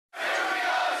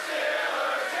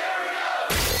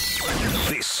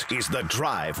This is The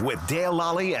Drive with Dale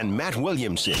Lally and Matt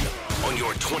Williamson on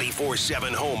your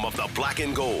 24/7 home of the black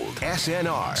and gold.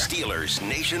 SNR, Steelers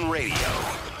Nation Radio.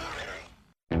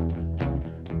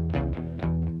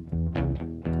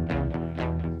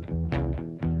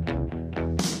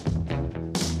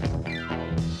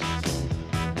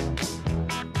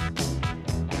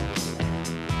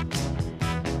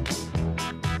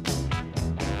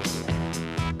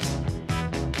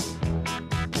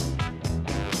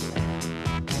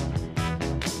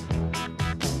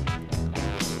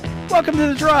 Welcome to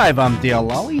The Drive. I'm Dale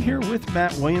Lally here with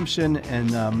Matt Williamson.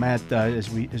 And Matt,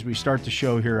 as we start the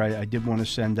show here, I did want to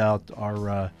send out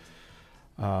our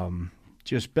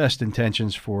just best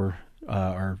intentions for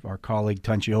our colleague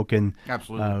Tunchi Oken.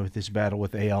 Absolutely. With this battle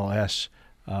with ALS.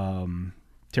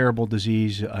 Terrible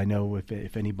disease. I know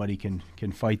if anybody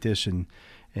can fight this and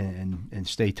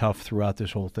stay tough throughout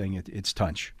this whole thing, it's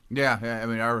Tunch. Yeah, I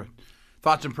mean, our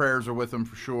thoughts and prayers are with him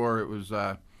for sure. It was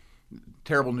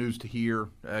terrible news to hear.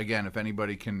 Again, if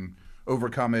anybody can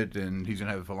overcome it, and he's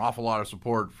going to have an awful lot of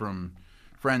support from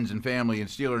friends and family and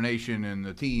Steeler Nation and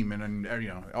the team and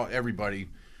everybody.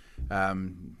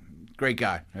 Great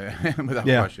guy, without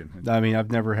question. I mean,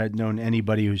 I've never known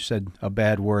anybody who said a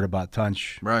bad word about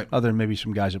Tunch, right? Other than maybe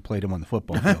some guys that played him on the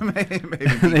football field. Maybe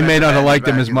they may not have liked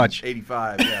him as much.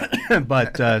 85, yeah.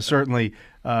 But certainly,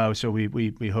 so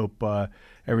we hope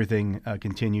everything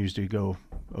continues to go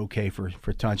okay for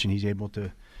Tunch, and he's able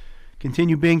to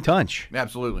continue being Tunch.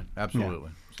 Absolutely. Yeah.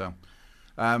 So,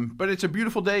 but it's a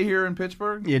beautiful day here in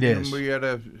Pittsburgh. It is. And we had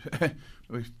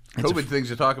COVID things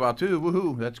to talk about too.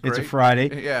 Woohoo! That's great. It's a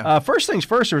Friday. Yeah. First things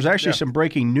first. There was actually some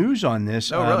breaking news on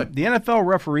this. Oh, really? The NFL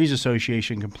Referees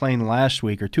Association complained last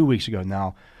week or 2 weeks ago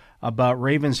now about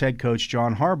Ravens head coach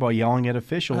John Harbaugh yelling at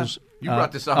officials you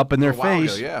brought this up in their a while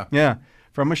face. Ago, yeah,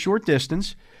 from a short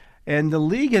distance. And the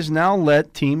league has now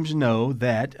let teams know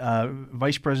that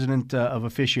Vice President of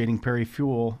Officiating Perry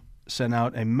Fewell sent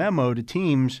out a memo to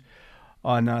teams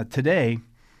on today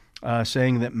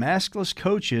saying that maskless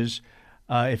coaches,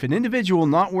 if an individual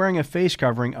not wearing a face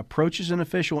covering approaches an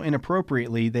official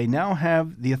inappropriately, they now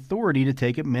have the authority to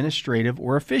take administrative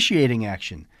or officiating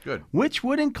action. Good. Which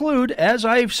would include, as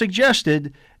I've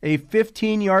suggested, a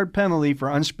 15-yard penalty for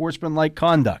unsportsmanlike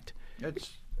conduct.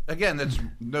 That's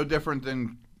no different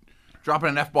than dropping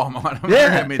an F-bomb on him.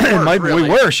 Yeah, I mean, it might be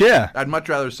worse, yeah. I'd much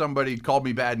rather somebody called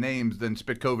me bad names than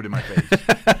spit COVID in my face.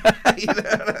 You know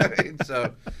what I mean?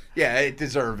 So, yeah, it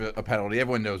deserved a penalty.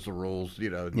 Everyone knows the rules.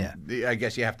 Yeah. I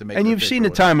guess you have to make And you've seen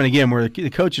it time and again where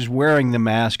the coach is wearing the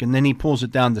mask and then he pulls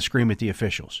it down to scream at the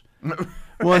officials.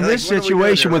 Well, in this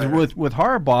situation with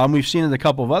Harbaugh, and we've seen it a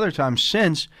couple of other times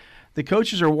since, the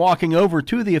coaches are walking over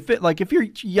to the official. Like if you're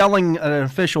yelling at an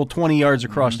official 20 yards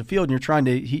across the field and you're trying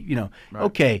to, right.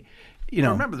 Okay.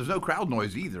 Remember, there's no crowd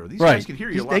noise either. These guys can hear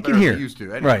you a lot better than they used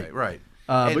to. Anyway, right.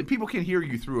 But people can hear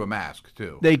you through a mask,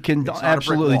 too. They can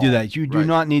absolutely do that. You do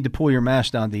not need to pull your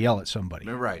mask down to yell at somebody.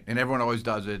 Right. And everyone always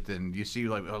does it. And you see,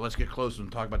 like, let's get close and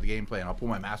talk about the game plan. I'll pull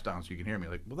my mask down so you can hear me.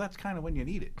 Like, well, that's kind of when you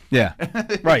need it. Yeah.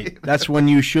 Right. That's when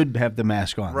you should have the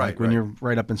mask on. Right. Like when you're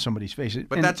right up in somebody's face.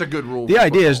 But that's a good rule. The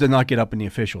idea is to not get up in the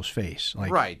official's face.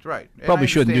 Like, right. Probably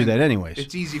shouldn't do that anyways.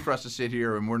 It's easy for us to sit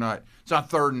here and it's not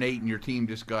 3rd and 8 and your team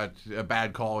just got a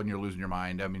bad call and you're losing your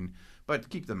mind. I mean, but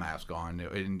keep the mask on,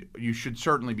 and you should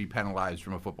certainly be penalized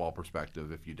from a football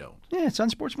perspective if you don't. Yeah, it's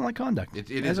unsportsmanlike conduct. It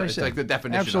is. It's like the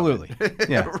definition Absolutely. of it.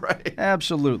 Yeah, right.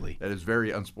 Absolutely. That is a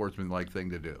very unsportsmanlike thing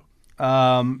to do.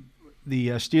 The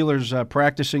Steelers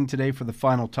practicing today for the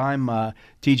final time.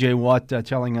 T.J. Watt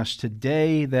telling us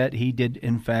today that he did,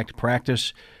 in fact,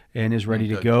 practice and is ready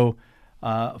to go.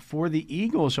 For the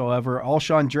Eagles, however,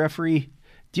 Alshon Jeffrey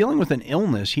dealing with an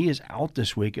illness. He is out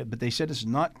this week, but they said it's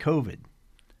not COVID.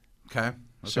 Okay.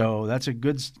 So that's a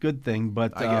good thing.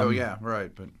 But right.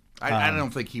 But I don't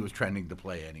think he was trending to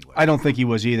play anyway. I don't think he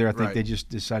was either. I think they just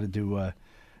decided to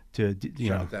shut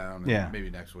it down. Maybe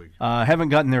next week. Haven't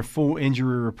gotten their full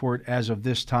injury report as of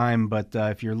this time, but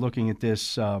if you're looking at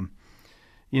this,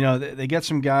 they get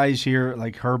some guys here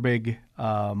like Herbig.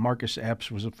 Marcus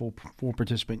Epps was a full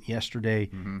participant yesterday,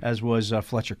 as was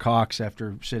Fletcher Cox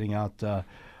after sitting out.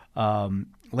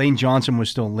 Lane Johnson was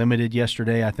still limited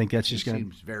yesterday. I think that's just going to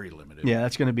seems very limited. Yeah,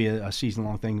 that's going to be a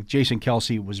season-long thing. Jason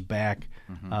Kelce was back.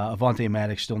 Avonte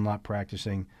Maddox still not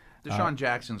practicing. Deshaun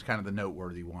Jackson's kind of the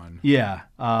noteworthy one. Yeah,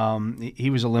 he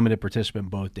was a limited participant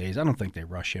both days. I don't think they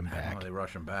rush him back. I know they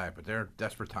rush him back, but they're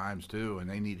desperate times too, and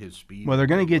they need his speed. Well, they're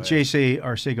going to get J.C.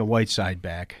 Arcega-Whiteside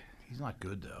back. He's not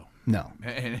good though. No,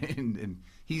 and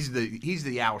he's the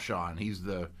Alshon. He's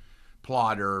the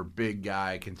plotter, big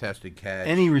guy, contested catch.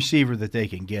 Any receiver that they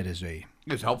can get is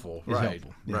helpful, is right?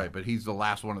 helpful, yeah. Right, but he's the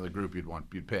last one of the group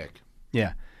you'd pick.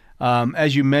 Yeah.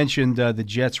 As you mentioned, the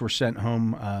Jets were sent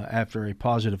home after a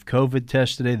positive COVID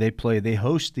test today. They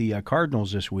host the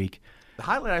Cardinals this week. The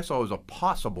highlight I saw was a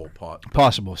possible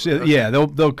Possible. So, yeah, they'll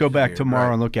go back tomorrow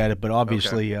right. and look at it, but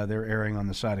obviously they're erring on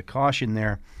the side of caution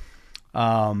there.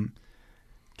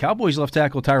 Cowboys left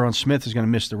tackle Tyron Smith is going to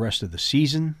miss the rest of the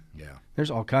season. Yeah. There's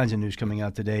all kinds of news coming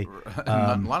out today.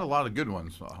 A lot of good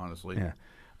ones, honestly.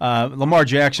 Yeah. Lamar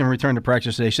Jackson returned to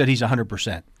practice today. Said he's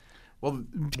 100%. Well,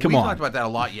 Come we on. talked about that a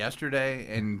lot yesterday,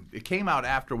 and it came out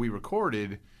after we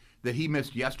recorded that he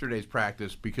missed yesterday's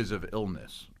practice because of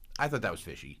illness. I thought that was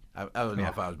fishy. I don't know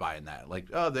if I was buying that. Like,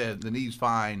 the knee's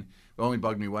fine. It only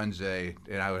bugged me Wednesday,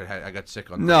 and I got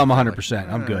sick on. No, I'm Thursday.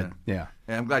 100%. I'm good. Yeah.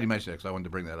 And I'm glad you mentioned it because I wanted to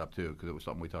bring that up too because it was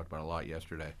something we talked about a lot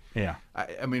yesterday. Yeah.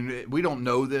 I mean, we don't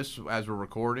know this as we're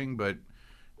recording, but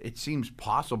it seems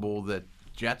possible that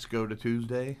Jets go to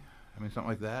Tuesday. I mean, something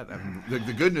like that. I mean,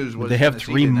 the good news was They have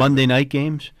Tennessee 3 didn't have Monday night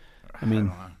games. I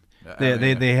mean,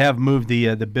 they have moved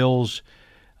the Bills,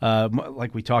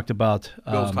 like we talked about.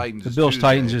 Bills-Titans the is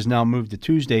Bills-Titans Tuesday. is now moved to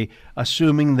Tuesday,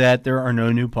 assuming that there are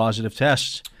no new positive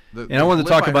tests. And I wanted to the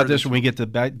talk clip I about heard this this when we get to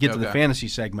the Okay. fantasy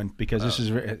segment because this is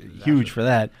huge for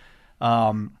that.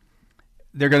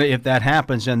 They're gonna if that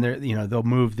happens, then they'll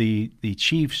move the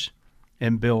Chiefs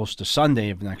and Bills to Sunday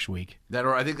of next week.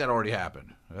 I think that already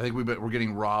happened. I think we're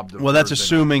getting robbed. Of Well, that's Thursday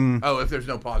assuming night. If there's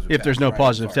no positive. if there's no right,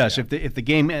 positive sorry, test. yeah. If the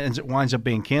game winds up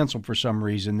being canceled for some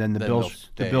reason, then the Then Bills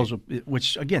they'll stay. will,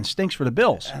 which again stinks for the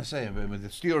Bills. I say, but the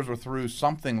Steelers were through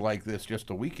something like this just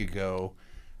a week ago.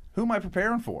 Who am I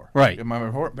preparing for? Right. Am I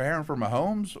preparing for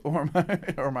Mahomes or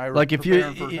am I Like if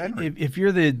preparing for Henry? if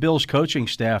you're the Bills coaching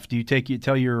staff, do you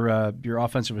tell your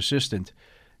offensive assistant,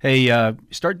 hey,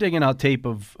 start digging out tape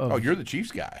of You're the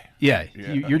Chiefs guy. yeah,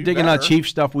 Yeah, you're you digging out better. Chiefs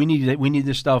stuff. We need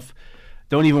this stuff.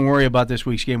 Don't even worry about this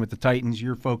week's game with the Titans.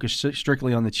 You're focused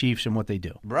strictly on the Chiefs and what they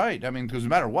do. Right. I mean, because no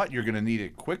matter what, you're going to need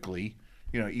it quickly.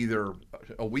 Either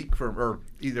a week from, or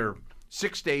either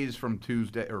 6 days from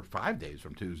Tuesday, or 5 days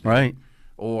from Tuesday, Right.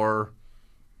 or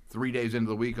 3 days into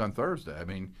the week on Thursday. I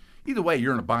mean, either way,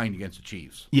 you're in a bind against the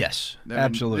Chiefs. Yes, I mean,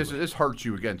 absolutely. This hurts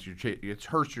you against it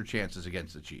hurts your chances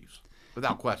against the Chiefs,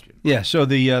 without question. Yeah, so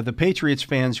the Patriots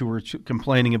fans who were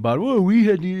complaining about,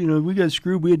 we got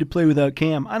screwed, we had to play without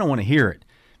Cam. I don't want to hear it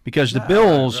because the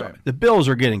Bills right. the Bills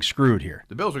are getting screwed here.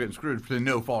 The Bills are getting screwed for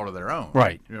no fault of their own.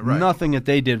 Right. Yeah, right. Nothing that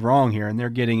they did wrong here, and they're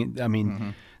getting. I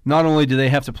mean, not only do they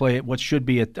have to play what should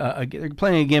be they're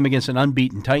playing a game against an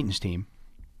unbeaten Titans team,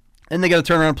 and they got to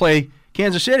turn around and play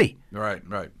Kansas City. Right.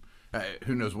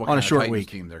 Who knows what On a kind short of Titans week.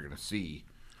 team they're going to see,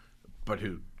 but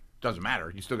who doesn't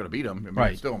matter. You still got to beat them. I mean,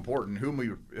 Right. It's still important. Who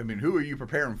are you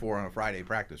preparing for on a Friday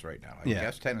practice right now? I Yeah.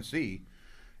 guess Tennessee,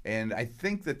 and I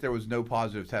think that there was no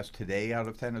positive test today out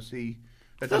of Tennessee.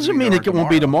 That Doesn't mean there it are won't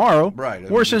be tomorrow. Right.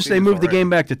 Or since they moved the game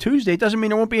back to Tuesday, it doesn't mean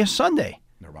there won't be a Sunday.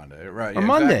 Or Monday, right? Or Yeah,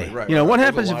 Monday. exactly, right. You know, what There's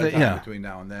happens a if lot of they- time yeah. between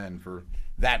now and then for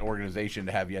that organization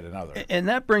to have yet another? And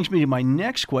that brings me to my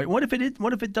next question: What if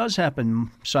it does happen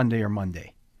Sunday or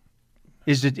Monday?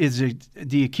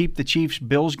 Do you keep the Chiefs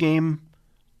Bills game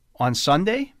on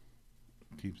Sunday?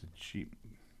 Keeps it cheap.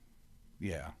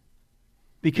 Yeah.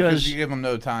 Because you give them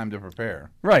no time to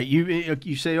prepare. right,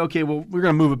 you say, okay, well, we're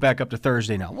going to move it back up to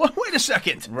Thursday now. Wait a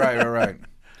second. Right.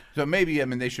 So maybe,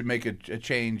 they should make a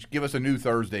change. Give us a new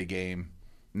Thursday game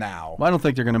now. Well, I don't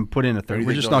think they're going to put in a do you Thursday.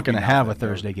 We're think just they'll not going to be have a nothing,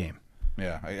 Thursday game.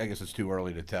 Yeah, I guess it's too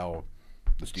early to tell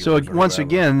the Steelers. So or once whoever.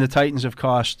 again, the Titans have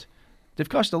cost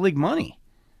the league money.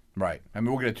 Right.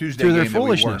 We'll get a Tuesday Through their game that we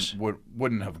foolishness.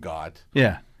 wouldn't have got.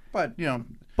 Yeah. But, But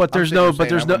I'm there's sitting no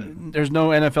here saying there's no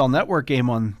NFL Network game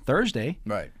on Thursday,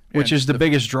 Right. which And is the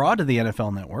biggest draw to the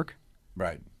NFL Network.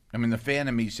 Right. The fan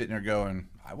of me sitting there going,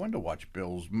 I wanted to watch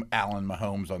Bills, Allen,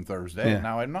 Mahomes on Thursday, Yeah. and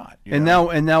now I'm not. And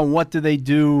now what do they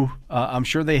do? I'm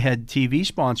sure they had TV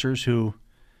sponsors who,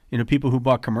 people who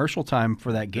bought commercial time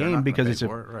for that not game gonna because pay it's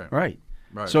for it, right.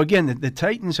 Right. So again, the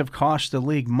Titans have cost the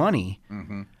league money.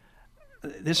 Mm-hmm.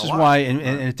 This A is lot. why, and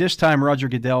at this time, Roger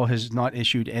Goodell has not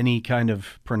issued any kind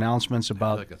of pronouncements I feel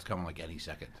about like it's coming like any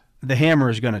second. the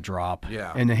hammer is going to drop.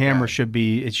 Yeah, and the hammer yeah. should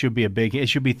be it should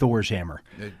be Thor's hammer.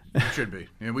 It should be.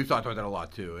 We've talked about that a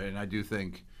lot too. And I do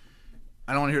think,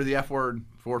 I don't want to hear the F word,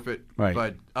 forfeit. Right.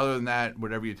 But other than that,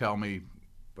 whatever you tell me,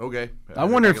 okay. I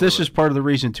wonder if this live is part of the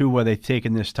reason too why they've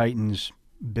taken this Titans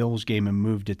Bills game and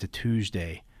moved it to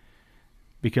Tuesday,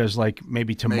 because like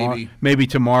maybe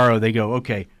tomorrow they go,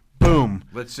 okay, boom,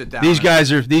 Let's sit down. these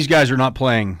guys are not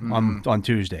playing on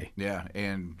Tuesday. Yeah,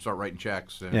 and start writing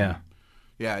checks. And, Yeah.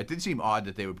 Yeah, it did seem odd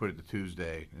that they would put it to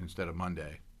Tuesday instead of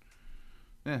Monday.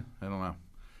 Yeah, I don't know.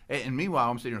 And meanwhile,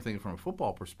 I'm sitting here thinking from a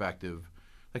football perspective,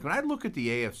 like when I look at the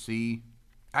AFC,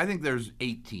 I think there's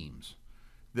 8 teams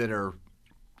that are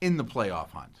in the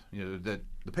playoff hunt. You know, that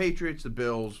the Patriots, the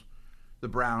Bills, the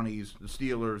Brownies, the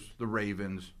Steelers, the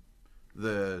Ravens,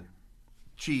 the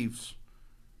Chiefs,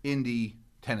 Indy,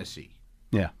 Tennessee.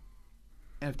 Yeah.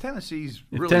 And if Tennessee's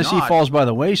If really Tennessee not, falls by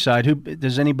the wayside, who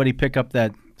does anybody pick up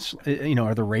that? You know,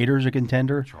 are the Raiders a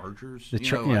contender? Chargers,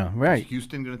 right. Is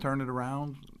Houston going to turn it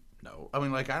around? No. I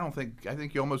mean, like, I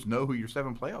think you almost know who your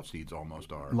 7 playoff seeds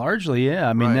almost are. Largely, yeah.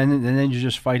 I mean, Right. then you're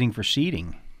just fighting for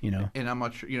seeding, you know. And I'm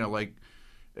not sure,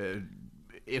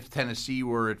 if Tennessee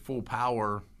were at full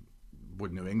power,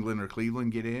 would New England or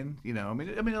Cleveland get in? You know, I mean,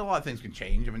 a lot of things can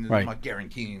change. I mean, Right. I'm not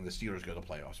guaranteeing the Steelers go to the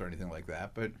playoffs or anything like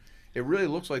that, but it really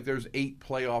looks like there's 8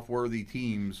 playoff-worthy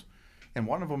teams, and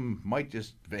one of them might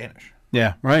just vanish.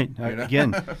 Yeah, right. You know?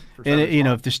 Again, For and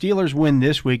some if the Steelers win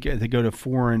this week, they go to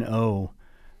 4-0.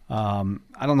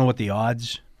 I don't know what the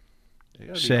odds They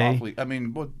gotta be say. awfully- I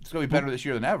mean, well, it's going to be better this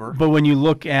year than ever. But when you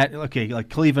look at like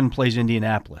Cleveland plays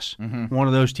Indianapolis, one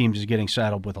of those teams is getting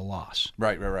saddled with a loss.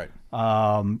 Right.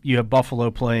 You have Buffalo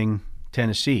playing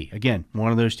Tennessee. Again, one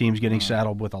of those teams getting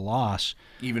saddled with a loss.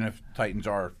 Even if Titans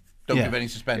don't Yeah. give any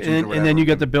suspensions or And whatever. then you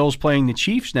got the Bills playing the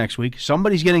Chiefs next week.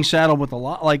 Somebody's getting saddled with a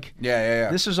lot. Like, Yeah.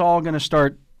 this is all going to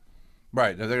start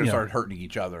Right. They're going to Yeah. start hurting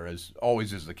each other, as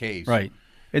always is the case. right.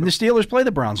 And the Steelers play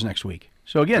the Browns next week.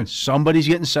 So again, somebody's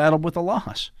getting saddled with a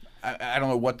loss. I don't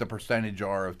know what the percentage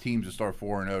are of teams that start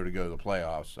 4-0 to go to the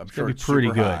playoffs. I'm sure be it's pretty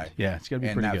super good. high. Yeah, it's gotta be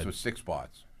and pretty that's good. with 6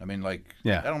 spots. I mean, like,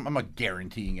 Yeah. I'm not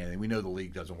guaranteeing anything. We know the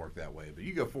league doesn't work that way, but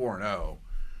you go 4-0.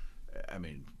 I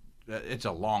mean, it's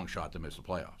a long shot to miss the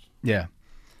playoffs. Yeah.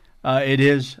 It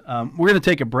is. We're going to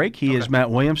take a break. He is Matt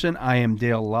Williamson. I am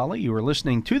Dale Lally. You are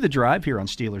listening to The Drive here on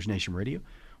Steelers Nation Radio.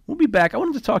 We'll be back. I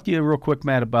wanted to talk to you real quick,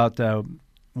 Matt, about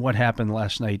what happened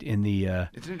last night in the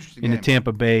It's an interesting in the game.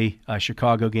 Tampa Bay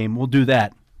Chicago game. We'll do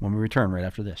that when we return right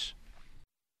after this.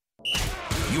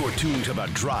 You're tuned to The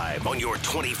Drive on your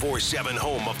 24/7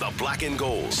 home of the black and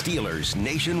gold. Steelers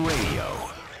Nation Radio.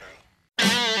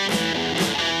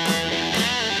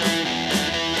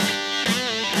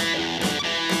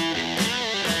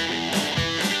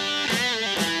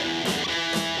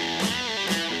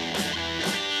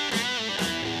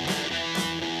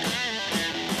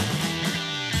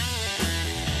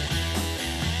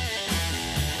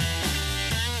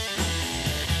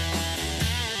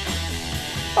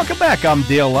 Welcome back. I'm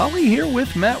Dale Lally here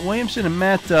with Matt Williamson and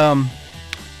Matt. Tom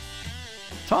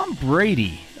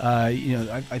Brady.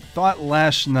 I thought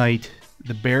last night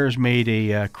the Bears made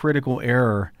a critical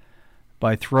error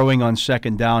by throwing on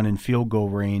second down in field goal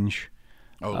range.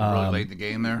 Oh, really late in the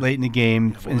game there? Late in the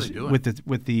game, what were they doing?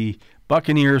 with the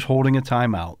Buccaneers holding a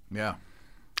timeout, Yeah.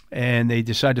 and they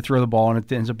decide to throw the ball, and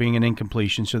it ends up being an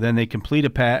incompletion. So then they complete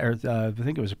a pass, or I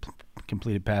think it was a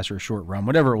completed pass or a short run,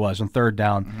 whatever it was, on third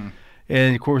down. Mm-hmm.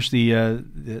 And of course,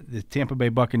 the Tampa Bay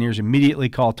Buccaneers immediately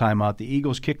call timeout. The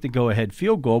Eagles kicked the go-ahead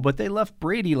field goal, but they left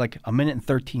Brady like a minute and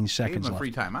 13 Gave seconds them a left.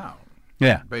 free timeout.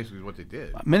 Yeah, Basically is what they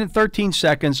did. a minute 13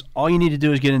 seconds. All you need to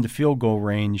do is get into field goal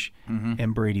range,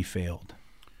 and Brady failed.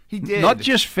 He did. Not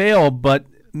just failed, but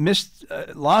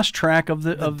lost track of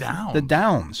the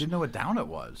downs. Didn't know what down it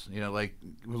was. Like,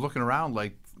 was looking around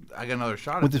like, I got another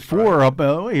shot With at the this, four right?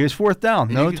 up, here's fourth down.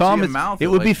 And No, you can Tom, see him mouth it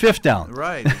would be like- fifth down.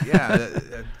 Right, yeah.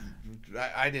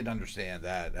 I didn't understand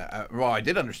that. I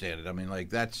did understand it. I mean, like,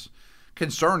 that's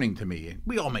concerning to me.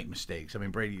 We all make mistakes. I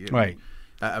mean, Brady. Right.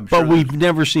 I'm But sure we've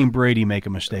never seen Brady make a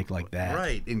mistake like that.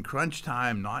 Right. In crunch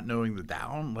time, not knowing the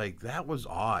down, like, that was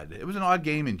odd. It was an odd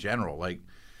game in general. Like,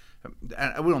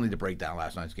 we don't need to break down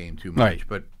last night's game too much, Right.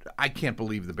 but I can't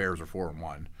believe the Bears are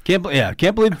 4-1. Can't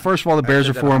believe. First of all, the Bears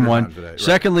are said that 100 4-1. times today, right.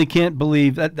 Secondly, can't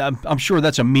believe that. I'm sure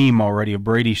that's a meme already of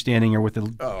Brady standing here with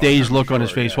the dazed I'm look on his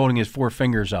sure, face, yeah. holding his 4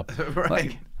 fingers up. Right.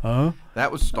 Like, huh?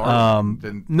 That was startling.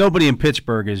 Then- Nobody in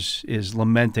Pittsburgh is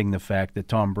lamenting the fact that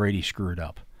Tom Brady screwed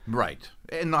up. Right.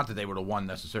 And not that they would have won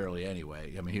necessarily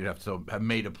anyway. I mean, he'd have to have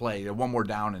made a play. One more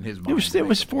down in his mind. It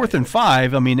was 4th and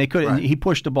 5. I mean, they could. Right. He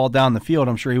pushed the ball down the field.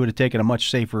 I'm sure he would have taken a much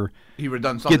safer. He would have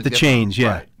done something Get the different. change,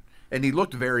 yeah. Right. And he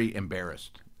looked very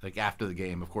embarrassed. Like, after the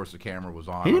game, of course, the camera was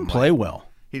on. He didn't play well.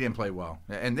 He didn't play well.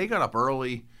 And they got up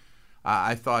early.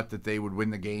 I thought that they would win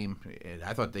the game.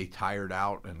 I thought they tired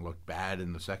out and looked bad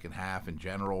in the second half in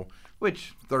general,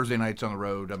 which Thursday nights on the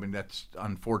road, I mean, that's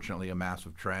unfortunately a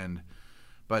massive trend.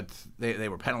 But they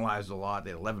were penalized a lot.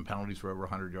 They had 11 penalties for over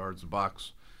 100 yards. The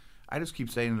Bucs. I just keep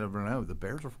saying it over and over. The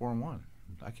Bears are 4-1.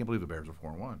 I can't believe the Bears are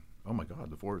 4-1. Oh my God,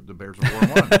 the Bears are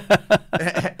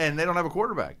 4-1, and they don't have a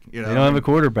quarterback. They don't have a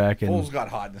quarterback. Foles got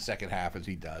hot in the second half, as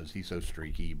he does. He's so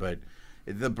streaky, but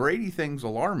the Brady thing's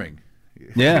alarming.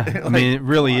 Yeah, I mean, it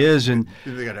really is. And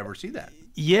didn't think I'd ever see that.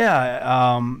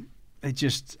 Yeah, it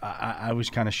just I was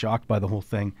kind of shocked by the whole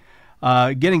thing.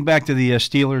 Getting back to the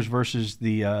Steelers versus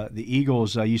the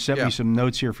Eagles, you sent me some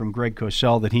notes here from Greg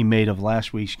Cosell that he made of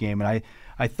last week's game, and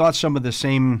I thought some of the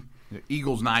same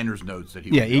Eagles-Niners notes that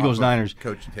he Eagles-Niners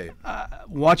coaching tape.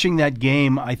 Watching that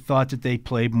game, I thought that they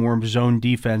played more zone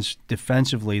defense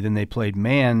defensively than they played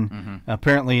man. Mm-hmm.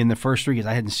 Apparently, in the first three games,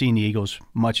 I hadn't seen the Eagles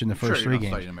much in the first three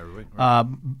games. Them every week, right?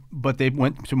 But they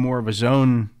went to more of a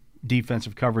zone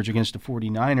defensive coverage against the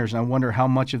 49ers, and I wonder how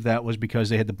much of that was because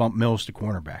they had to bump Mills to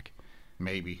cornerback.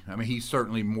 Maybe. I mean, he's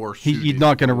certainly more suited. He's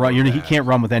not going to run. He can't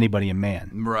run with anybody in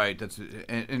man. Right.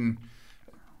 And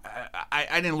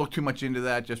I didn't look too much into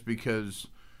that just because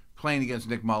playing against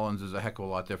Nick Mullins is a heck of a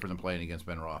lot different than playing against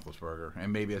Ben Roethlisberger,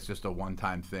 and maybe it's just a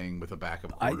one-time thing with a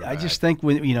backup quarterback. I just think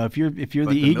if you're the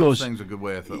Mills Eagles, thing's a good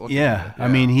way of looking at it. Yeah, I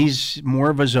mean he's more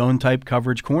of a zone type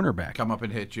coverage cornerback. Come up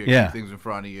and hit you, keep things in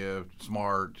front of you,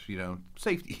 smart,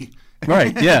 safety.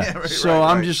 Right. Yeah. Right,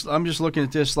 I'm just looking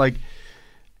at this like,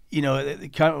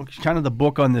 kind of the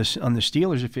book on the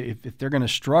Steelers. If they're going to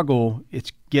struggle,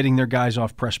 it's getting their guys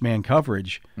off press man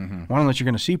coverage. Mm-hmm. Well, unless you're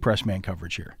going to see press man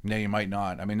coverage here. No, you might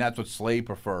not. I mean, that's what Slay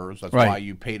prefers. That's right. why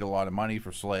you paid a lot of money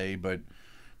for Slay, but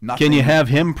nothing. Can you have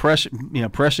him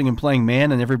pressing and playing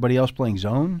man and everybody else playing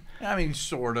zone? I mean,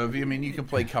 sort of. I mean, you can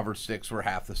play cover 6 where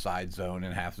half the side's zone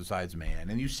and half the side's man,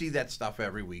 and you see that stuff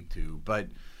every week too. But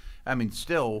I mean,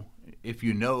 still, if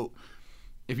you know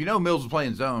Mills is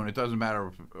playing zone, it doesn't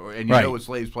matter, and you know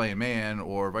Slay's playing man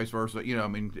or vice versa. I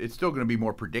mean, it's still going to be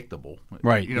more predictable.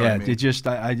 Right. You know what I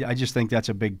mean? I just think that's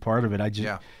a big part of it.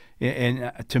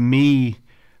 And to me,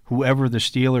 whoever the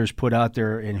Steelers put out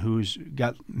there and who's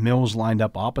got Mills lined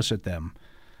up opposite them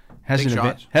has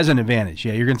an advantage.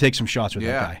 Yeah, you're going to take some shots with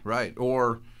that guy. Yeah, right.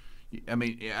 Or, I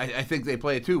mean, I think they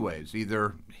play it two ways.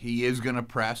 Either he is going to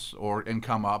press and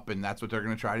come up, and that's what they're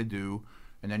going to try to do,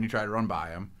 and then you try to run by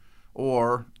him.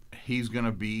 Or he's going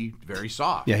to be very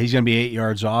soft. Yeah, he's going to be 8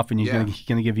 yards off, and he's going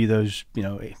to give you those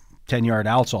 10-yard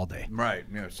outs all day. Right,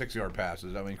 6-yard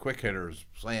passes. I mean, quick hitters,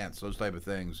 slants, those type of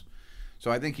things. So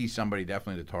I think he's somebody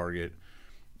definitely to target.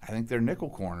 I think their nickel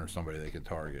corner is somebody they can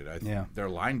target. Their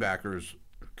linebackers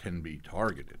can be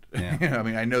targeted. Yeah. I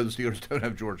mean, I know the Steelers don't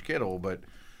have George Kittle, but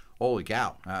holy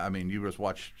cow. I mean, you just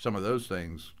watch some of those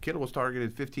things. Kittle was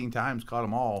targeted 15 times, caught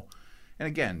them all. And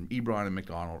again, Ebron and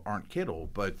McDonald aren't Kittle,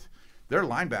 but their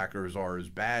linebackers are as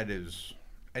bad as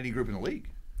any group in the league.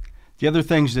 The other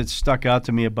things that stuck out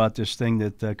to me about this thing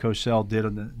that Cosell did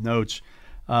on the notes,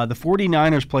 the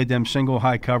 49ers played them single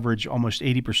high coverage almost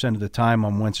 80% of the time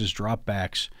on Wentz's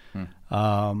dropbacks.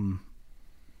 I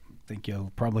think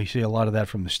you'll probably see a lot of that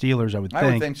from the Steelers, I would think.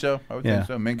 I would think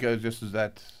so. Minka just is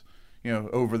that,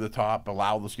 over the top,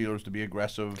 allow the Steelers to be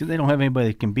aggressive. Because they don't have anybody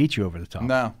that can beat you over the top.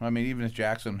 No. I mean, even if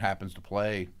Jackson happens to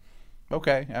play,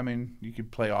 okay. I mean, you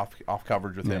could play off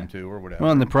coverage with him too or whatever.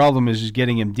 Well, and the problem is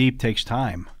getting him deep takes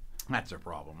time. That's their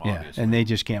problem, obviously. Yeah, and they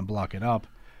just can't block it up.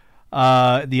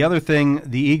 The other thing,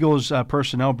 the Eagles'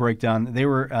 personnel breakdown, they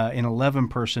were in 11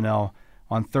 personnel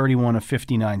on 31 of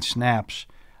 59 snaps.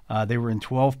 They were in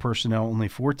 12 personnel, only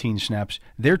 14 snaps.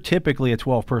 They're typically a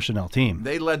 12 personnel team.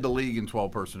 They led the league in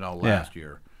 12 personnel last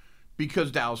year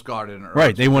because Dallas Goedert and Ertz.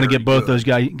 Right, they want to get both those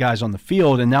guys on the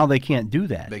field, and now they can't do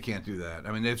that. They can't do that.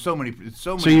 I mean, they have so many.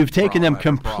 So you've taken them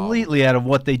completely out of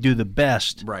what they do the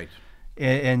best. Right.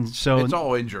 And so it's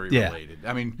all injury related.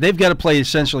 I mean, they've got to play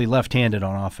essentially left-handed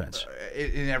on offense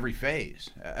in every phase.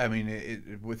 I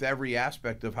mean, with every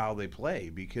aspect of how they play,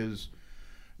 because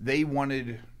they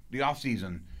wanted the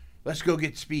offseason. Let's go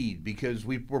get speed because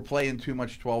we're playing too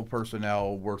much 12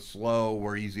 personnel. We're slow.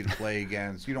 We're easy to play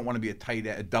against. You don't want to be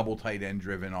a double tight end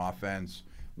driven offense.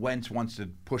 Wentz wants to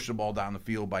push the ball down the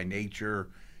field by nature.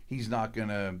 He's not going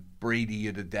to Brady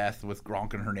you to death with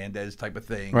Gronk and Hernandez type of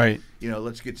thing. Right.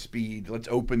 Let's get speed. Let's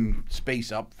open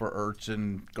space up for Ertz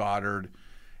and Goddard,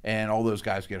 and all those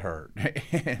guys get hurt.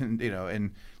 and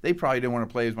they probably didn't want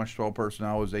to play as much 12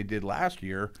 personnel as they did last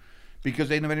year because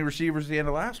they didn't have any receivers at the end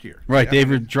of last year. Right. They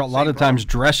were a lot of times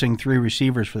dressing 3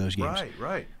 receivers for those games.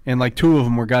 Right. And 2 of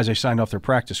them were guys they signed off their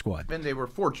practice squad. And they were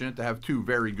fortunate to have 2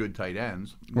 very good tight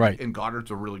ends. Right. And Goddard's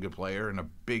a really good player and a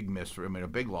big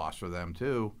loss for them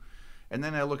too. And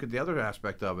then I look at the other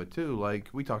aspect of it too. Like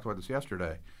we talked about this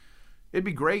yesterday. It'd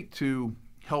be great to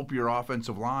help your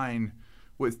offensive line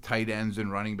with tight ends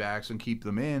and running backs and keep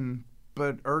them in.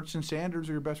 But Ertz and Sanders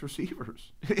are your best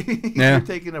receivers. You're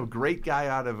taking a great guy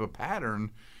out of a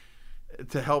pattern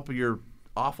to help your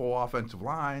awful offensive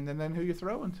line, and then who you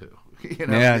throwing to?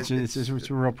 It's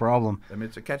a real problem. I mean,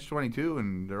 it's a catch-22,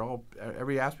 and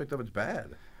every aspect of it's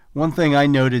bad. One thing I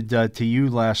noted to you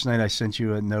last night, I sent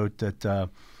you a note that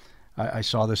I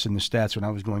saw this in the stats when I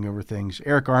was going over things.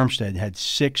 Eric Armstead had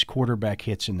 6 quarterback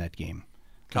hits in that game.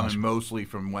 Coming mostly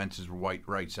from Wentz's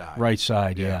right side. Right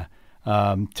side, yeah.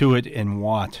 Tuitt and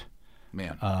Watt.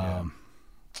 Man,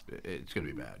 it's going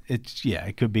to be bad.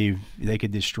 It could be. They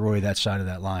could destroy that side of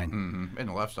that line. Mm-hmm. And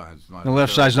the left side's not. The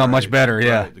left side's not much better. Right.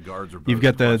 Yeah, The guards are. You've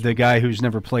got the guy who's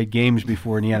never played games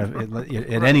before, and he had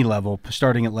at any level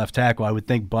starting at left tackle. I would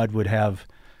think Bud would have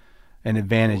an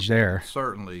advantage there.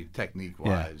 Certainly,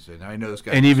 technique-wise, and I know this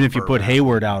guy. And even if you put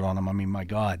Hayward out on him, I mean, my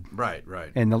God. Right.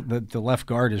 And the left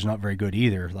guard is not very good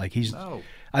either. Like he's. No.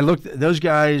 I looked at those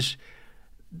guys.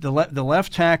 The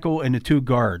left tackle and the 2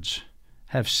 guards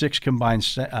have 6 combined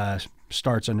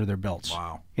starts under their belts.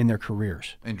 Wow. In their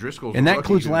careers. And Driscoll's and that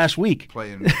includes last week.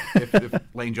 Playing if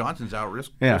Lane Johnson's out,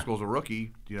 Driscoll's a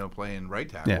rookie, playing right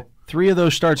tackle. Yeah. 3 of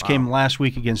those starts came last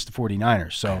week against the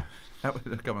 49ers. So that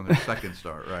would come on their second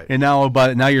start, right? And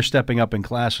now you're stepping up in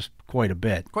class quite a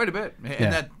bit. Quite a bit.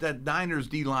 And that Niners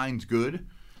D line's good.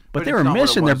 But they were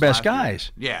missing their best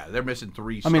guys. Yeah, they're missing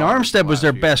 3 I mean, Armstead was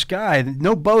their best guy.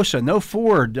 No Bosa, no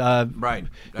Ford. Right.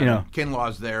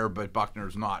 Kinlaw's there, but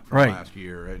Buckner's not from last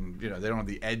year. And, they don't have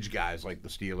the edge guys like the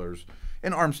Steelers.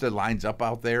 And Armstead lines up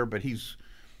out there, but he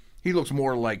looks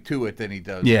more like Tuitt than he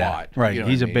does Watt. Right.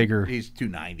 He's a bigger. He's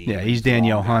 290. Yeah, he's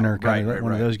Danielle Hunter,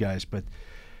 one of those guys. But,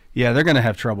 yeah, they're going to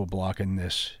have trouble blocking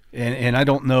this. And I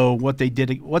don't know what they did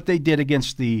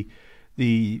against the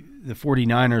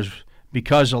 49ers.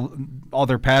 Because all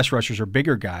their pass rushers are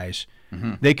bigger guys,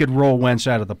 they could roll Wentz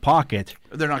out of the pocket.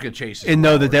 They're not going to chase him. And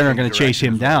know that they're not going to chase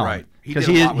him down. Right. Because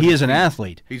he is an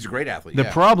athlete. He's a great athlete. The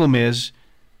problem is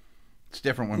it's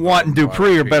different when Watt and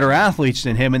Dupree are better athletes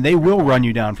than him, and they will run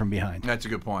you down from behind. That's a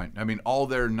good point. I mean, all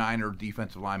their Niner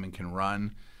defensive linemen can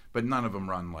run, but none of them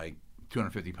run like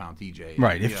 250-pound TJ.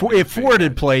 Right. If Ford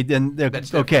had played, then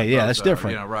that's okay. Yeah, that's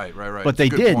different. Right. But they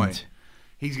didn't. Point.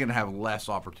 He's going to have less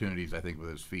opportunities, I think, with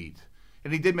his feet.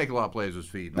 And he did make a lot of plays with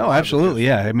his feet. No, absolutely,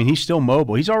 yeah. I mean, he's still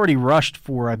mobile. He's already rushed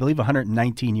for, I believe,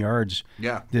 119 yards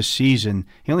this season.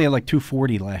 He only had like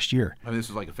 240 last year. I mean, this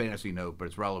is like a fantasy note, but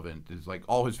it's relevant. It's like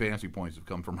all his fantasy points have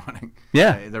come from running.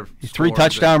 Yeah, 3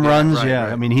 touchdown runs. Right.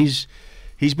 I mean, he's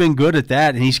been good at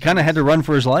that, and he's kind of had to run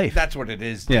for his life. That's what it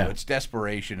is, though. Yeah. It's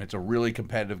desperation. It's a really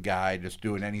competitive guy just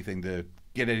doing anything to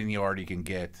get any yard he can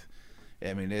get.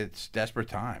 I mean, it's desperate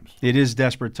times. It is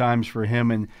desperate times for him,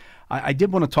 and I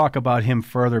did want to talk about him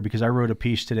further because I wrote a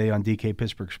piece today on DK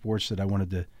Pittsburgh Sports that I wanted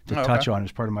to touch on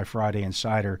as part of my Friday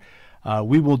Insider.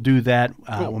 We will do that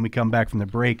when we come back from the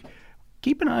break.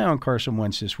 Keep an eye on Carson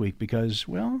Wentz this week because,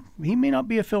 well, he may not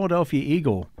be a Philadelphia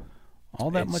Eagle all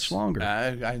that much longer.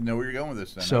 I know where you're going with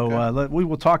this then. So we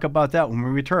will talk about that when we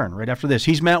return right after this.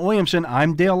 He's Matt Williamson.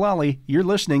 I'm Dale Lally. You're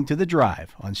listening to The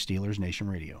Drive on Steelers Nation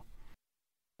Radio.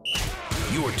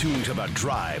 You're tuned to The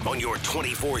Drive on your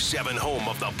 24/7 home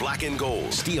of the black and gold.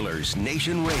 Steelers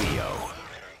Nation Radio.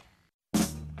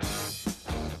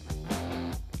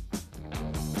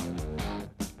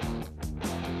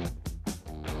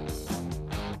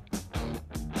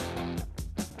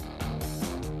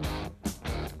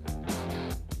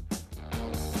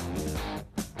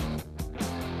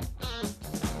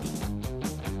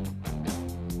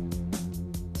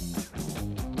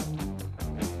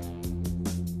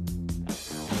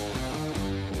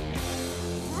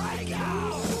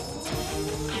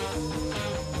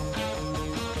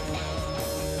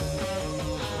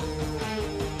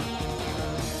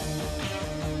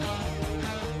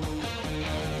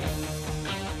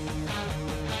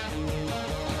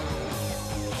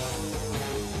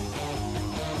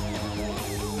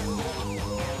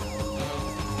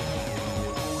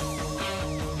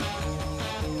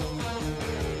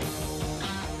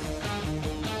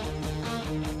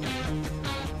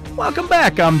 Welcome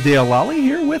back. I'm Dale Lally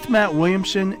here with Matt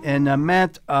Williamson. And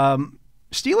Matt,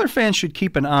 Steeler fans should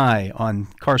keep an eye on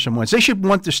Carson Wentz. They should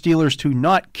want the Steelers to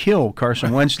not kill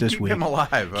Carson Wentz this week. Keep him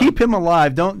alive. Keep him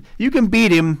alive. You can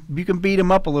beat him. You can beat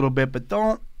him up a little bit, but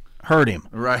don't hurt him.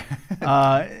 Right.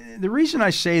 The reason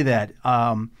I say that,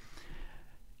 the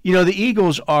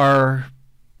Eagles are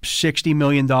 $60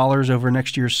 million over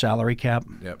next year's salary cap.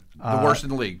 Yep. The worst in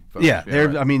the league. Folks. Yeah.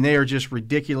 They are just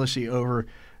ridiculously over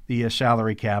the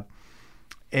salary cap.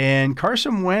 And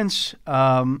Carson Wentz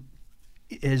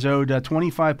is owed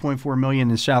 $25.4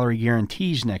 million in salary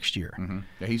guarantees next year. Mm-hmm.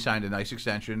 Yeah, he signed a nice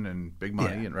extension and big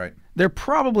money, and right. They're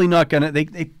probably not going to.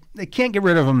 They can't get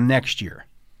rid of him next year.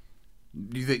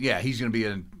 Do you think? Yeah, he's going to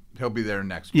be he'll be there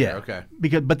next year. Yeah.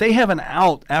 Okay. But they have an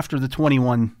out after the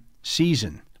 21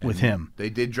 season with him. They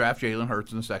did draft Jalen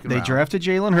Hurts in the second They round. drafted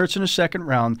Jalen Hurts in the second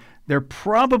round. They're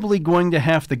probably going to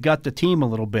have to gut the team a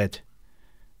little bit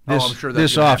this, I'm sure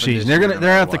this that's gonna happen offseason. this They're year, going to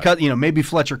no have matter to cut, maybe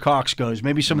Fletcher Cox goes,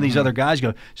 maybe some of these other guys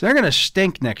go. So they're going to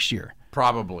stink next year.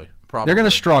 Probably. They're going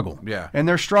to struggle. Yeah. And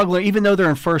they're struggling, even though they're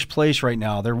in first place right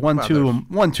now. They're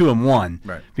 1-2-1.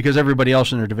 Right. Because everybody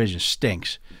else in their division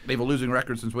stinks. They have a losing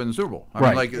record since winning the Super Bowl.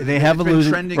 Right. They have it's a been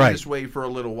losing trending right. this way for a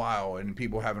little while, and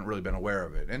people haven't really been aware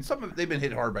of it. And they've been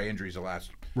hit hard by injuries the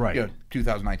last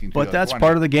 2019. But that's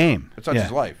part of the game. It's such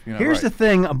his life. Here's the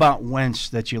thing about Wentz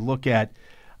that you look at.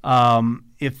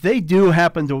 If they do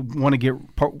happen to want to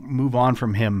move on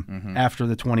from him after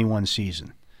the 21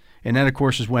 season, and that, of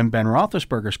course, is when Ben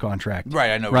Roethlisberger's contract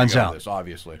I know runs out. This,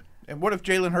 obviously. And what if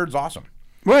Jalen Hurts awesome?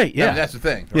 Right, yeah. That's the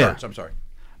thing. Hurts, I'm sorry.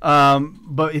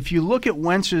 But if you look at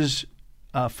Wentz's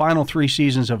final 3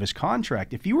 seasons of his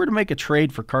contract, if you were to make a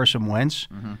trade for Carson Wentz,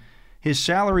 his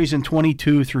salaries in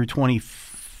 22 through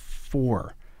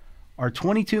 24 are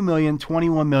 $22 million,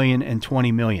 $21 million, and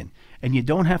 $20 million. And you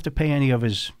don't have to pay any of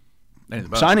his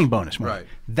signing bonus money. Right.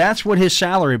 That's what his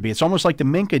salary would be. It's almost like the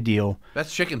Minka deal.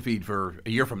 That's chicken feed for a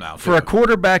year from now. For a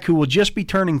quarterback who will just be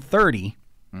turning 30.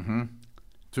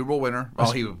 Super Bowl winner.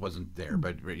 Well, he wasn't there,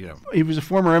 but He was a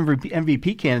former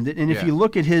MVP candidate. And if you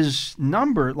look at his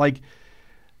number, like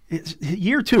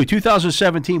year 2,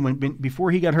 2017,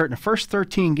 before he got hurt in the first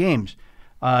 13 games,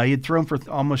 he had thrown for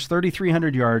almost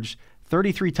 3,300 yards,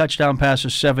 33 touchdown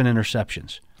passes, 7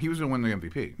 interceptions. He was going to win the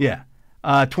MVP. Yeah.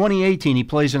 2018, he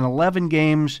plays in 11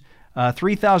 games,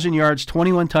 3,000 yards,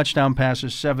 21 touchdown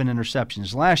passes, 7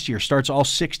 interceptions. Last year, starts all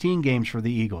 16 games for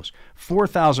the Eagles,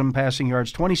 4,000 passing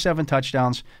yards, 27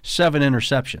 touchdowns, 7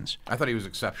 interceptions. I thought he was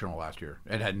exceptional last year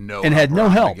and had no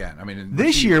help. Again. I mean,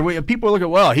 this year, people look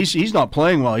at, he's not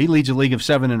playing well. He leads a league of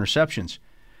 7 interceptions.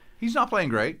 He's not playing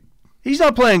great. He's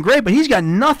not playing great, but he's got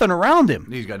nothing around him.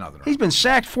 He's got nothing around He's been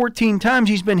sacked 14 times.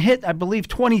 He's been hit, I believe,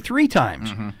 23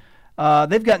 times.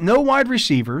 They've got no wide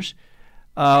receivers.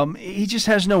 He just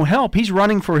has no help. He's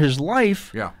running for his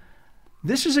life. Yeah.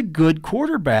 This is a good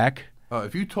quarterback.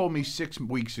 If you told me 6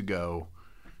 weeks ago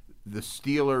the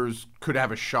Steelers could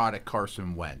have a shot at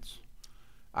Carson Wentz,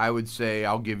 I would say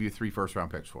I'll give you 3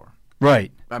 first-round picks for him.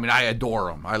 Right. I mean, I adore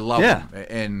him. I love him.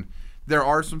 And there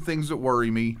are some things that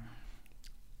worry me.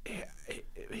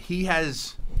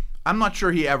 I'm not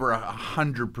sure he ever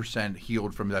 100%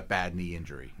 healed from that bad knee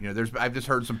injury. I've just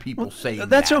heard some people say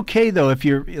that's okay though. If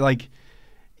you're like,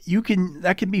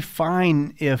 that can be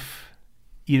fine if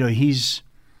he's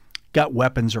got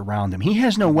weapons around him. He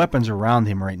has no weapons around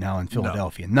him right now in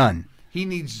Philadelphia. No. None. He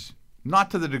needs,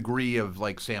 not to the degree of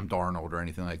like Sam Darnold or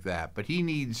anything like that, but he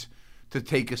needs to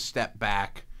take a step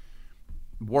back,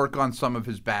 work on some of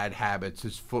his bad habits,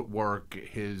 his footwork,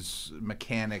 his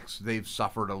mechanics. They've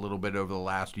suffered a little bit over the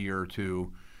last year or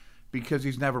two because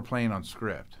he's never playing on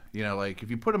script. Like if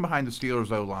you put him behind the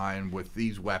Steelers O-line with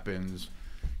these weapons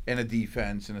and a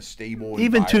defense and a stable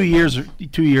even 2 years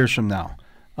from now,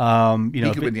 he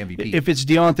could win the MVP. If it's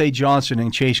Deontay Johnson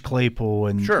and Chase Claypool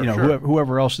and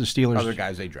whoever else the Steelers, other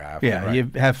guys they draft,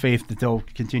 you have faith that they'll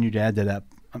continue to add to that.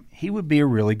 He would be a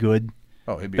really good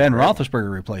he'd be Ben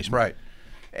Roethlisberger replacement, right?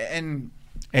 And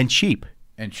cheap,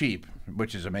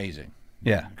 which is amazing.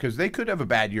 Yeah, because they could have a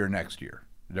bad year next year.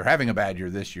 They're having a bad year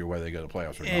this year, whether they go to the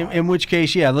playoffs or not. In which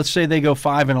case, let's say they go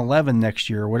 5-11 next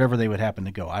year, or whatever they would happen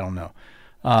to go. I don't know.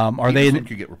 Peterson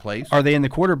could get replaced? Are they in the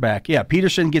quarterback? Yeah,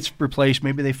 Peterson gets replaced.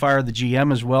 Maybe they fire the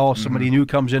GM as well. Somebody new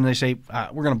comes in and they say,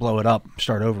 we're going to blow it up,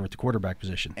 start over at the quarterback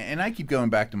position. And I keep going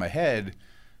back to my head.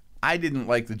 I didn't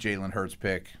like the Jalen Hurts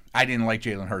pick. I didn't like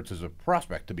Jalen Hurts as a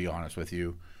prospect, to be honest with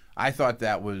you. I thought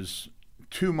that was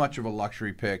too much of a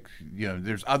luxury pick.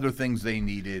 There's other things they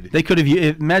needed. They could have.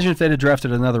 Imagine if they'd have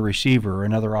drafted another receiver or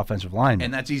another offensive lineman.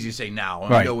 And that's easy to say now. I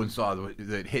mean, no one saw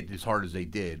that hit as hard as they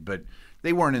did, but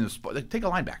they weren't in the spot. Take a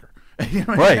linebacker.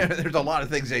 Right. There's a lot of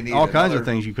things they need. All kinds of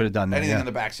things you could have done there. Anything in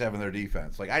the back seven of their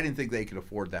defense. Like, I didn't think they could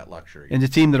afford that luxury. And the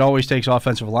team that always takes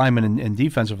offensive linemen and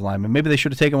defensive linemen, maybe they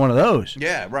should have taken one of those.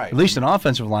 Yeah, right. At least an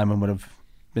offensive lineman would have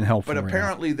been helpful. But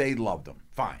apparently they loved him.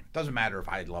 Fine. Doesn't matter if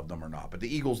I loved him or not. But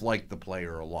the Eagles liked the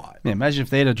player a lot. Yeah, imagine if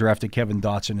they'd have drafted Kevin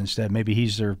Dotson instead. Maybe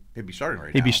he'd be starting right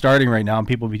now. He'd be starting right now, and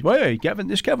people would be, wait,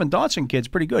 this Kevin Dotson kid's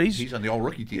pretty good. He's on the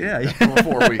all-rookie team. Yeah. For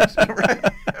 4 weeks.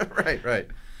 Right.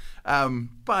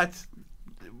 But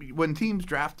when teams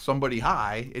draft somebody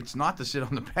high, it's not to sit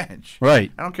on the bench.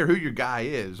 Right. I don't care who your guy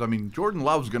is. I mean, Jordan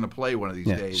Love's going to play one of these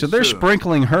days. So they're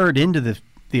sprinkling Hurd into the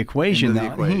equation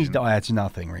now. Equation. That's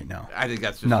nothing right now. I think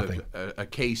that's just nothing. A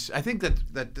case. I think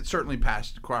that certainly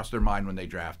passed across their mind when they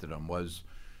drafted him was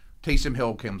Taysom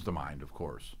Hill comes to mind, of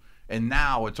course. And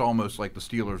now it's almost like the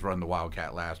Steelers run the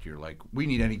Wildcat last year. Like, we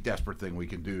need any desperate thing we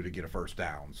can do to get a first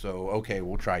down. So, okay,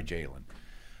 we'll try Jalen.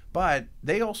 But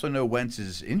they also know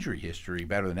Wentz's injury history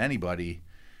better than anybody.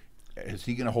 Is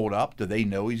he going to hold up? Do they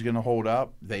know he's going to hold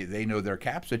up? They know their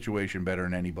cap situation better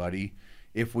than anybody.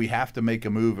 If we have to make a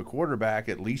move at quarterback,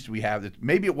 at least we have it.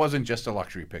 Maybe it wasn't just a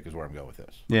luxury pick is where I'm going with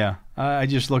this. Yeah, I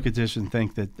just look at this and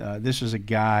think that this is a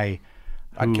guy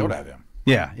who, I'd kill to have him.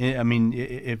 Yeah, I mean,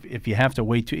 if you have to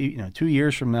wait 2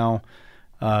 years from now,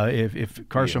 if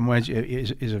Carson Wentz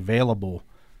is available,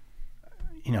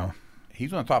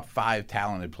 he's one of the top 5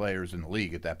 talented players in the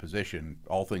league at that position.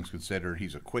 All things considered,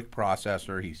 he's a quick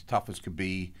processor. He's tough as could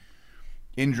be.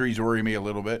 Injuries worry me a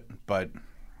little bit, but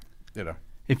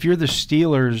if you're the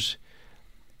Steelers,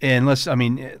 and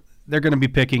they're going to be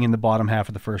picking in the bottom half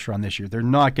of the first round this year. They're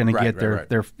not going to get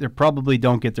their they probably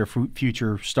don't get their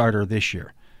future starter this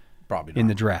year. Probably not. In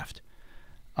the draft.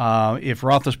 If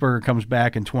Roethlisberger comes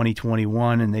back in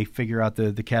 2021 and they figure out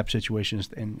the cap situations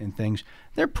and things,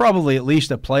 they're probably at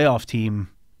least a playoff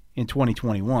team in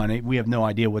 2021. We have no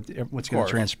idea what's going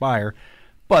to transpire,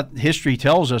 but history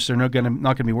tells us they're not going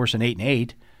to be worse than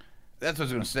 8-8. That's what I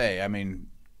was going to say. I mean,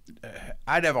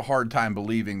 I'd have a hard time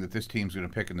believing that this team's going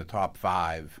to pick in the top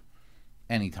 5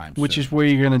 anytime soon. Which is where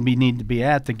you're going to need to be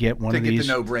at to get one of these. To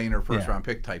get the no-brainer first-round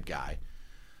pick type guy.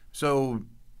 So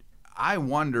I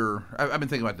wonder, I've been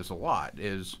thinking about this a lot,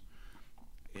 is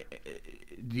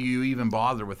do you even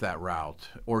bother with that route?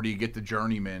 Or do you get the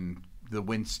journeyman, the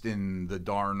Winston, the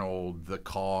Darnold, the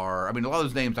Carr? I mean, a lot of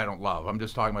those names I don't love. I'm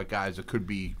just talking about guys that could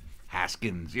be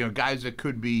Haskins, guys that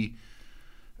could be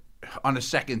on a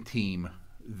second team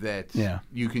that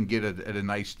you can get at a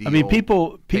nice deal. I mean,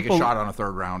 people take a shot on a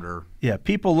third rounder. Yeah,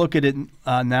 people look at it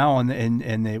now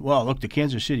and they look, the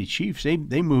Kansas City Chiefs, they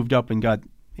moved up and got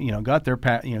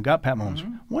Pat Mahomes.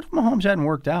 Mm-hmm. What if Mahomes hadn't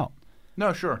worked out?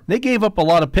 No, sure. They gave up a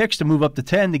lot of picks to move up to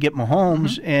 10 to get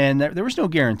Mahomes, and there was no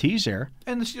guarantees there.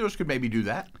 And the Steelers could maybe do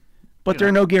that. But there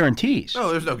are no guarantees.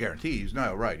 No, there's no guarantees.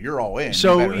 No, right. You're all in.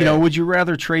 So, would you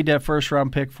rather trade that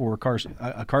first-round pick for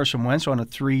Carson Wentz on a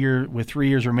 3 year with 3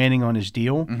 years remaining on his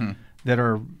deal that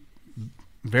are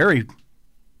very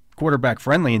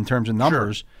quarterback-friendly in terms of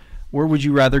numbers? Sure. Or would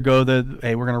you rather go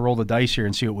hey, we're going to roll the dice here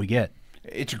and see what we get?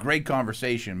 It's a great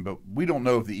conversation, but we don't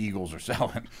know if the Eagles are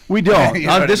selling. We don't.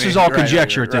 This is all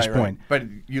conjecture at this point. But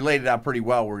you laid it out pretty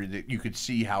well where you could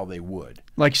see how they would.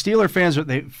 Like Steeler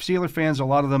fans, a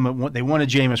lot of them, they wanted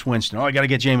Jameis Winston. Oh, I got to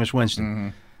get Jameis Winston. Mm-hmm.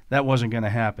 That wasn't going to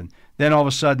happen. Then all of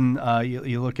a sudden,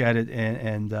 you look at it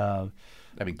and I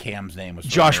mean, Cam's name was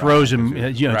Josh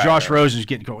Rosen. Josh Rosen's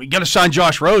getting going. You got to sign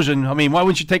Josh Rosen. I mean, why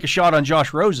wouldn't you take a shot on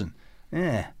Josh Rosen?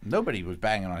 Nobody was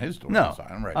banging on his door. No.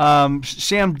 Right.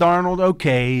 Sam Darnold,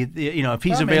 okay, if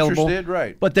he's available.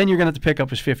 Right. But then you're going to have to pick up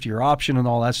his 50-year option and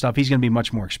all that stuff. He's going to be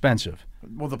much more expensive.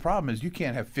 Well, the problem is you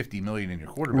can't have $50 million in your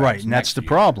quarterback. Right, and that's the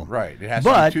problem. Right. It has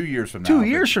to be 2 years from now. 2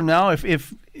 years from now,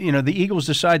 if the Eagles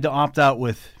decide to opt out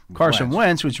with Carson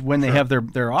Wentz, which when they have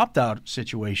their opt-out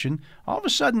situation, all of a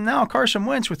sudden now Carson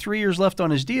Wentz with 3 years left on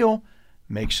his deal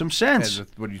makes some sense.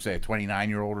 What do you say, a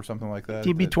 29-year-old or something like that?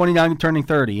 He'd be 29 turning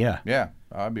 30, yeah. Yeah,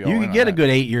 I'd be all You could get a good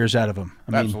 8 years out of him.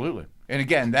 Absolutely. And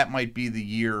again, that might be the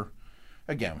year.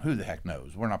 Again, who the heck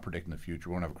knows? We're not predicting the future.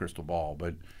 We don't have a crystal ball.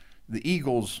 But the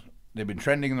Eagles, they've been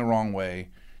trending in the wrong way.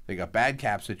 They got bad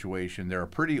cap situation. They're a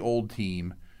pretty old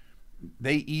team.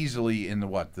 They easily, in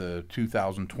the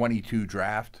 2022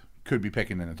 draft, could be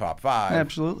picking in the top 5.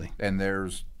 Absolutely. And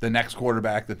there's the next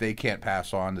quarterback that they can't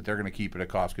pass on, that they're going to keep at a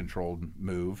cost-controlled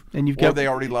move. And they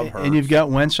already love Hurts. And you've got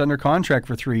Wentz under contract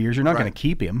for 3 years. You're not going to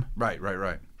keep him. Right.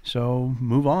 So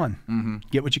move on. Mm-hmm.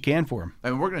 Get what you can for him. I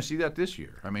mean, we're going to see that this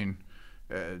year. I mean,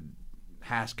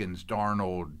 Haskins,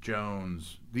 Darnold,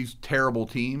 Jones, these terrible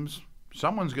teams,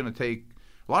 someone's going to take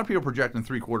 – a lot of people are projecting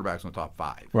 3 quarterbacks in the top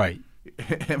 5. Right.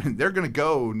 I mean, they're going to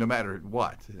go no matter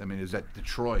what. I mean, is that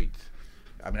Detroit –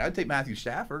 I mean, I'd take Matthew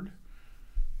Stafford.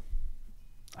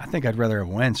 I think I'd rather have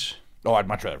Wentz. Oh, I'd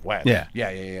much rather have Wentz. Yeah.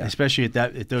 Especially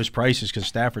at those prices, because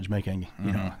Stafford's making,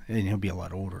 and he'll be a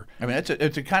lot older. I mean,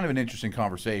 it's a kind of an interesting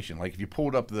conversation. Like, if you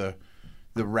pulled up the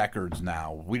records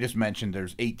now, we just mentioned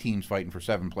there's 8 teams fighting for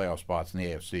 7 playoff spots in the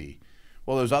AFC.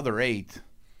 Well, those other 8,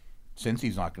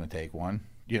 Cincy's not going to take one.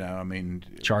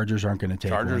 Chargers aren't going to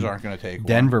take one. Chargers aren't going to take one.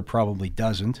 Denver probably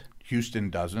doesn't. Houston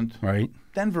doesn't. Right.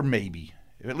 Denver maybe.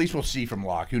 At least we'll see from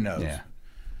Locke. Who knows?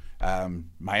 Yeah.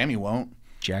 Miami won't.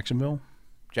 Jacksonville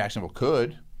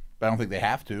could, but I don't think they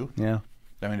have to. Yeah.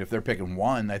 I mean, if they're picking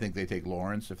 1, I think they take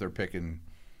Lawrence. If they're picking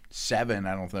 7,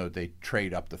 I don't know if they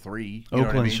trade up to 3.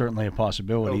 Oakland's certainly a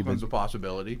possibility. Oakland's a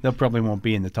possibility. They probably won't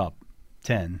be in the top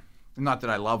 10. Not that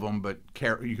I love him, but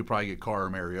you could probably get Carr or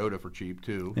Mariota for cheap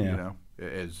too. Yeah. You know,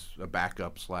 as a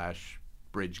backup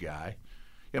 / bridge guy.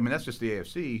 Yeah, I mean that's just the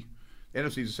AFC. The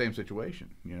NFC is the same situation.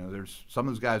 You know, there's some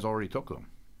of those guys already took them.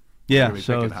 Yeah,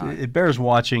 so it bears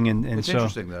watching, and it's so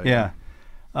interesting though. Yeah,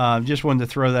 just wanted to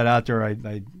throw that out there.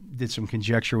 I did some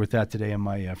conjecture with that today on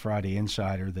my Friday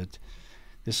Insider that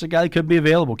this is a guy that could be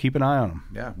available. Keep an eye on him.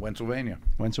 Yeah, Pennsylvania.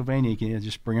 You can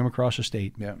just bring him across the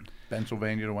state. Yeah,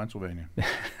 Pennsylvania to Pennsylvania.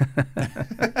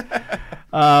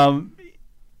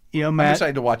 You know, I'm Matt,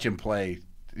 excited to watch him play.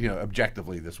 You know,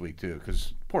 objectively this week too,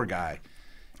 because poor guy.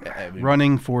 I mean,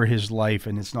 running for his life,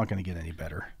 and it's not going to get any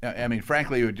better. I mean,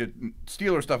 frankly,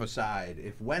 Steeler stuff aside,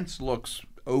 if Wentz looks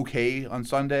okay on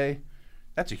Sunday,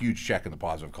 that's a huge check in the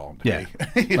positive column today.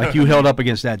 Yeah, like you held up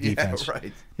against that defense. Yeah,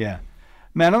 right. Yeah.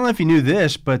 Man, I don't know if you knew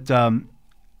this, but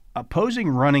opposing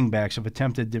running backs have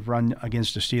attempted to run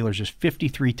against the Steelers just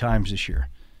 53 times this year.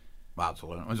 Wow,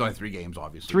 so it was only 3 games,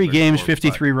 obviously. 3 games, close,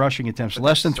 53 rushing attempts,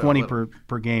 less than so 20 little.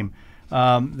 per game.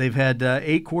 They've had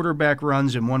 8 quarterback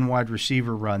runs and 1 wide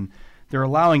receiver run. They're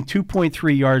allowing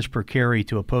 2.3 yards per carry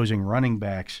to opposing running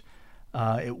backs.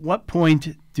 At what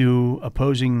point do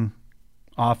opposing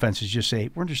offenses just say,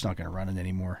 "We're just not going to run it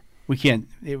anymore. We can't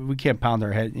pound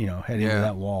our head into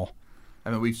that wall." I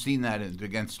mean, we've seen that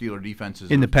against Steeler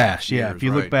defenses in the past. years, Yeah, if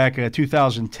you right? look back at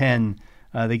 2010,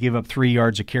 they gave up 3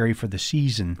 yards a carry for the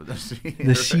season.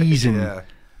 The season.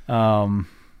 Yeah.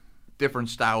 Different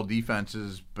style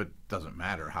defenses, but doesn't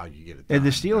matter how you get it done. And the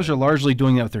Steelers are largely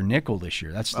doing that with their nickel this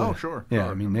year. That's sure. Yeah,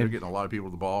 sure. I mean they're getting a lot of people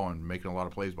the ball and making a lot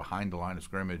of plays behind the line of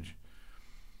scrimmage.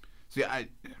 See,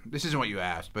 this isn't what you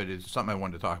asked, but it's something I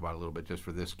wanted to talk about a little bit just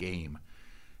for this game.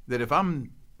 That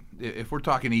if we're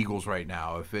talking Eagles right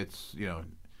now, if it's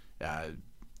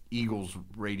Eagles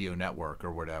radio network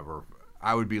or whatever,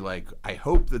 I would be like, I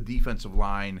hope the defensive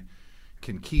line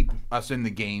can keep us in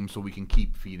the game so we can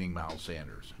keep feeding Miles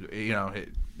Sanders. You know,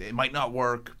 it might not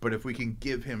work, but if we can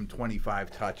give him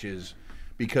 25 touches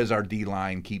because our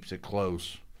D-line keeps it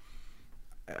close,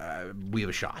 we have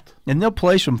a shot. And they'll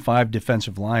play some 5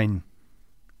 defensive line.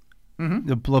 Mm-hmm.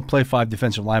 They'll play 5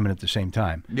 defensive linemen at the same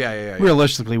time. Yeah.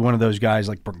 Realistically, one of those guys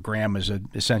like Graham is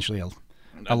essentially a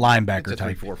linebacker it's a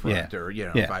type. 3-4 front or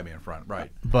 5-man front,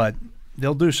 right. But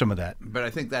they'll do some of that. But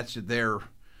I think that's their –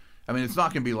 I mean, it's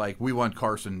not going to be like we want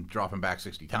Carson dropping back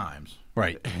 60 times.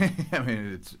 Right. I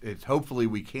mean, it's hopefully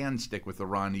we can stick with the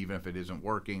run even if it isn't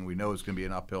working. We know it's going to be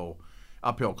an uphill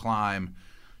climb.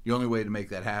 The only way to make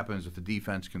that happen is if the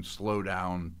defense can slow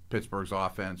down Pittsburgh's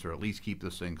offense or at least keep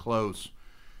this thing close.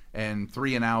 And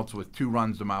 3 and outs with 2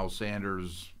 runs to Miles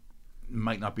Sanders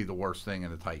might not be the worst thing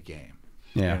in a tight game.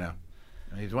 Yeah. You know?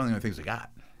 I mean, it's one of the only things they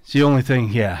got. It's the only thing,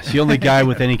 yeah. It's the only guy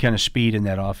with any kind of speed in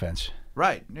that offense.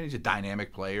 Right. He's a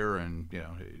dynamic player, and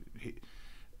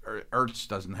Ertz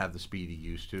doesn't have the speed he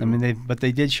used to. I mean,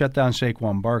 they did shut down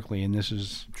Saquon Barkley, and this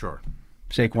is sure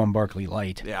Saquon Barkley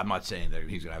light. Yeah, I'm not saying that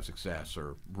he's going to have success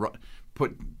or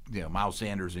put Miles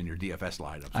Sanders in your DFS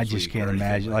lineup. I just can't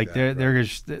imagine. Like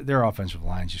their offensive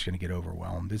line's just going to get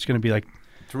overwhelmed. It's going to be like.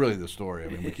 It's really the story. I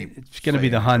mean, it's going to be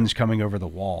the Huns coming over the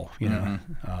wall. You know.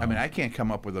 I mean, I can't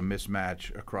come up with a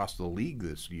mismatch across the league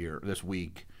this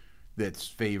week that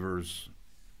favors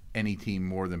any team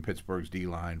more than Pittsburgh's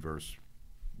D-line versus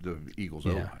the Eagles'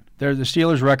 O-line. The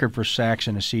Steelers' record for sacks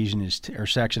in a season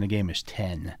sacks in a game is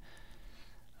 10.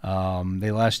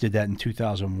 They last did that in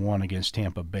 2001 against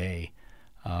Tampa Bay.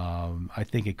 I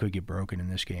think it could get broken in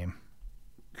this game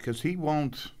because he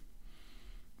won't.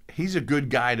 He's a good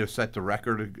guy to set the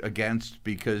record against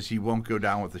because he won't go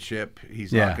down with the ship.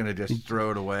 He's not going to just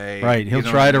throw it away. Right. He'll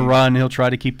try to run. He'll try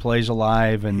to keep plays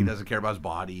alive. And he doesn't care about his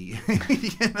body.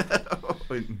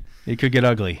 It could get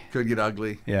ugly.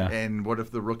 Yeah. And what if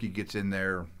the rookie gets in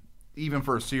there, even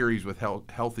for a series with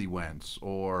healthy Wentz,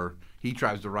 or he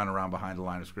tries to run around behind the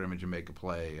line of scrimmage and make a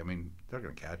play? I mean, they're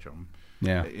going to catch him.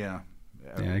 Yeah. Yeah.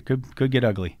 It could get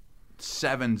ugly.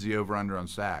 7's the over-under on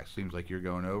sacks. Seems like you're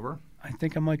going over. I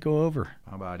think I might go over.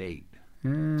 How about 8?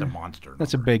 It's a monster number.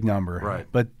 That's a big number. Right.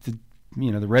 But,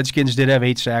 the Redskins did have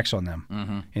 8 sacks on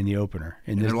them in the opener.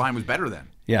 And their line was better then.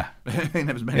 Yeah. and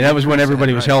that was when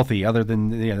everybody was healthy, other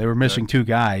than they were missing 2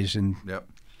 guys. Yep.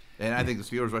 And I think the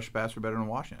Steelers rush pass are better than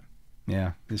Washington.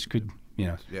 Yeah. This could,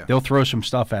 they'll throw some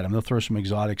stuff at him. They'll throw some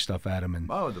exotic stuff at him. And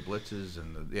the blitzes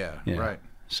and right.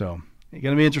 So it's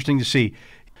going to be interesting to see.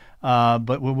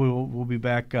 But we'll be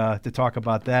back to talk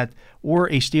about that or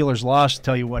a Steelers loss,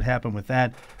 tell you what happened with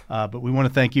that. But we want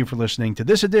to thank you for listening to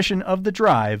this edition of The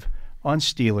Drive on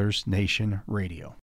Steelers Nation Radio.